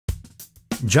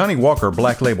Johnnie Walker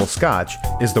Black Label Scotch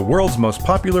is the world's most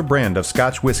popular brand of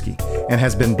Scotch whiskey and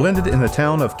has been blended in the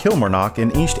town of Kilmarnock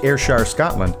in East Ayrshire,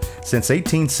 Scotland since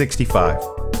 1865.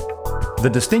 The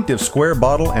distinctive square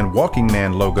bottle and walking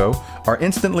man logo are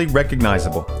instantly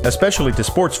recognizable, especially to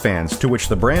sports fans, to which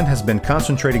the brand has been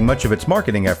concentrating much of its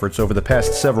marketing efforts over the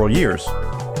past several years.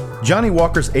 Johnnie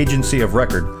Walker's agency of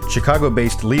record,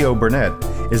 Chicago-based Leo Burnett,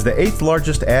 is the 8th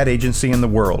largest ad agency in the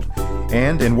world,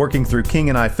 and in working through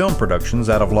King & I Film Productions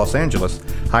out of Los Angeles,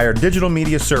 hired Digital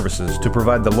Media Services to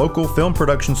provide the local film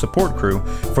production support crew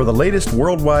for the latest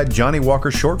worldwide Johnnie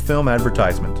Walker short film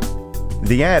advertisement.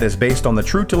 The ad is based on the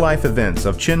true-to-life events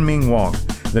of Chien Ming Wang,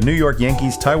 the New York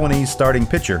Yankees Taiwanese starting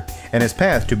pitcher, and his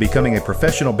path to becoming a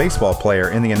professional baseball player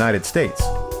in the United States.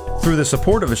 Through the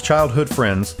support of his childhood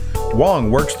friends,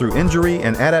 Wang works through injury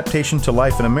and adaptation to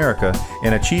life in America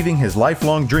in achieving his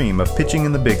lifelong dream of pitching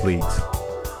in the big leagues.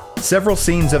 Several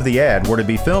scenes of the ad were to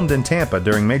be filmed in Tampa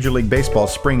during Major League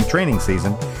Baseball's spring training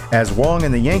season, as Wang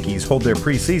and the Yankees hold their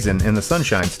preseason in the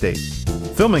Sunshine State.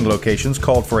 Filming locations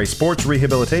called for a sports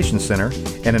rehabilitation center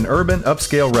and an urban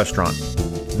upscale restaurant.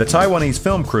 The Taiwanese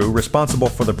film crew responsible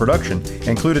for the production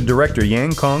included director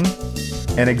Yang Kong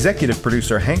and executive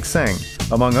producer Hank Sang,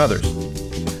 among others.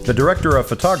 The director of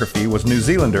photography was New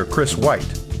Zealander Chris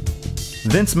White.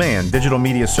 Vince Mann, Digital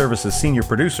Media Services senior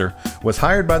producer, was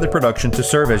hired by the production to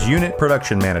serve as unit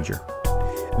production manager.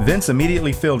 Vince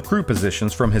immediately filled crew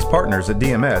positions from his partners at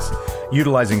DMS,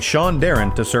 utilizing Sean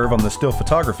Darren to serve on the still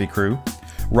photography crew,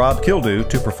 Rob Kildew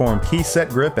to perform key set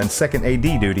grip and second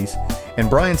AD duties, and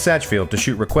Brian Satchfield to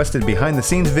shoot requested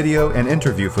behind-the-scenes video and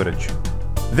interview footage.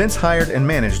 Vince hired and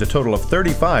managed a total of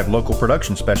 35 local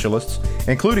production specialists,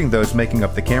 including those making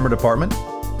up the camera department,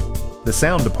 the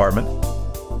sound department,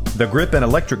 the grip and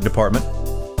electric department,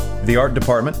 the art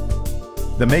department,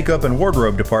 the makeup and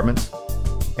wardrobe departments,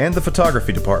 and the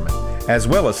photography department, as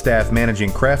well as staff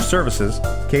managing craft services,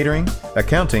 catering,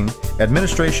 accounting,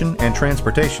 administration, and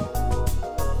transportation.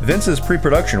 Vince's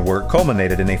pre-production work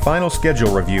culminated in a final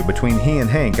schedule review between he and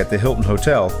Hank at the Hilton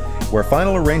Hotel, where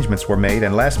final arrangements were made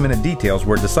and last-minute details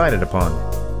were decided upon.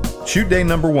 Shoot day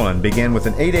number 1 began with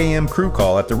an 8 a.m. crew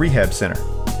call at the rehab center.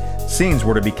 Scenes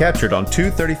were to be captured on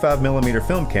two 35mm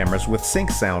film cameras with sync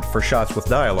sound for shots with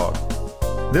dialogue.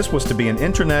 This was to be an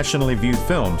internationally viewed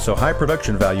film, so high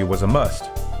production value was a must.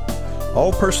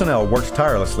 All personnel worked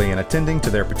tirelessly in attending to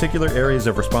their particular areas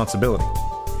of responsibility.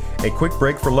 A quick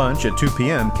break for lunch at 2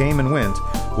 p.m. came and went,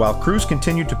 while crews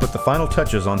continued to put the final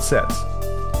touches on sets.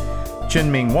 Chien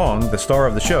Ming Wang, the star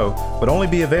of the show, would only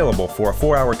be available for a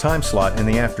 4-hour time slot in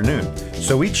the afternoon,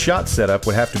 so each shot setup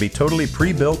would have to be totally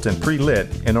pre-built and pre-lit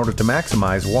in order to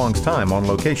maximize Wang's time on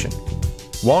location.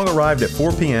 Wang arrived at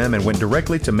 4 p.m. and went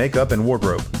directly to makeup and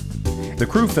wardrobe. The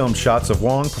crew filmed shots of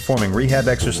Wang performing rehab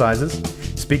exercises,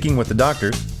 speaking with the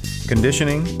doctors,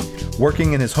 conditioning,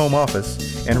 working in his home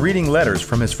office, and reading letters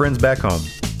from his friends back home.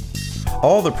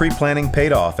 All the pre-planning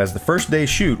paid off as the first day's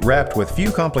shoot wrapped with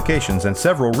few complications and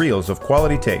several reels of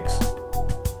quality takes.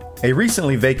 A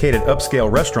recently vacated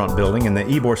upscale restaurant building in the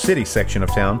Ybor City section of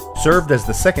town served as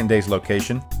the second day's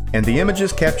location, and the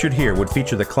images captured here would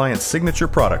feature the client's signature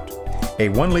product, a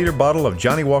 1-liter bottle of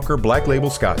Johnnie Walker Black Label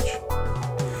Scotch.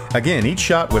 Again, each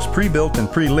shot was pre-built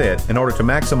and pre-lit in order to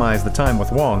maximize the time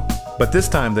with Wang, but this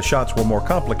time the shots were more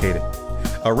complicated.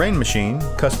 A rain machine,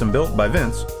 custom built by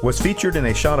Vince, was featured in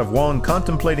a shot of Wang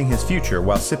contemplating his future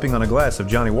while sipping on a glass of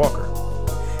Johnnie Walker.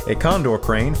 A condor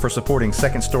crane for supporting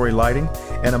second-story lighting,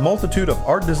 and a multitude of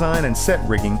art design and set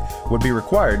rigging would be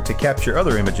required to capture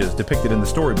other images depicted in the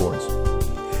storyboards.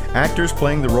 Actors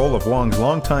playing the role of Wang's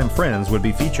longtime friends would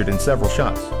be featured in several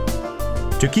shots.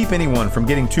 To keep anyone from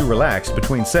getting too relaxed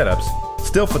between setups,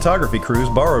 still photography crews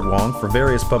borrowed Wang for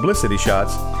various publicity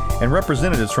shots, and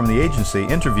representatives from the agency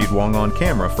interviewed Wang on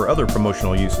camera for other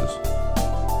promotional uses.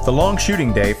 The long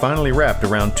shooting day finally wrapped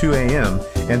around 2 a.m.,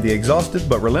 and the exhausted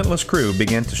but relentless crew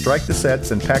began to strike the sets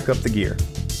and pack up the gear.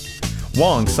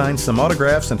 Wang signed some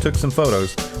autographs and took some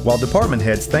photos, while department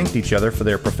heads thanked each other for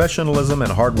their professionalism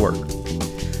and hard work.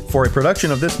 For a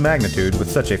production of this magnitude, with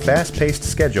such a fast-paced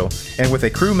schedule, and with a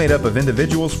crew made up of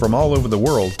individuals from all over the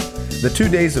world, the 2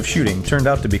 days of shooting turned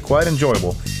out to be quite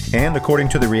enjoyable, and, according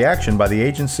to the reaction by the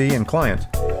agency and client,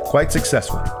 quite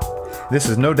successful. This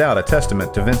is no doubt a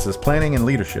testament to Vince's planning and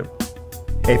leadership.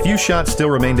 A few shots still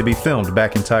remain to be filmed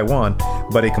back in Taiwan,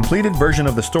 but a completed version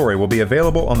of the story will be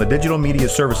available on the Digital Media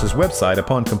Services website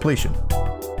upon completion.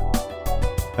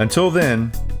 Until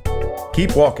then,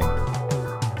 keep walking.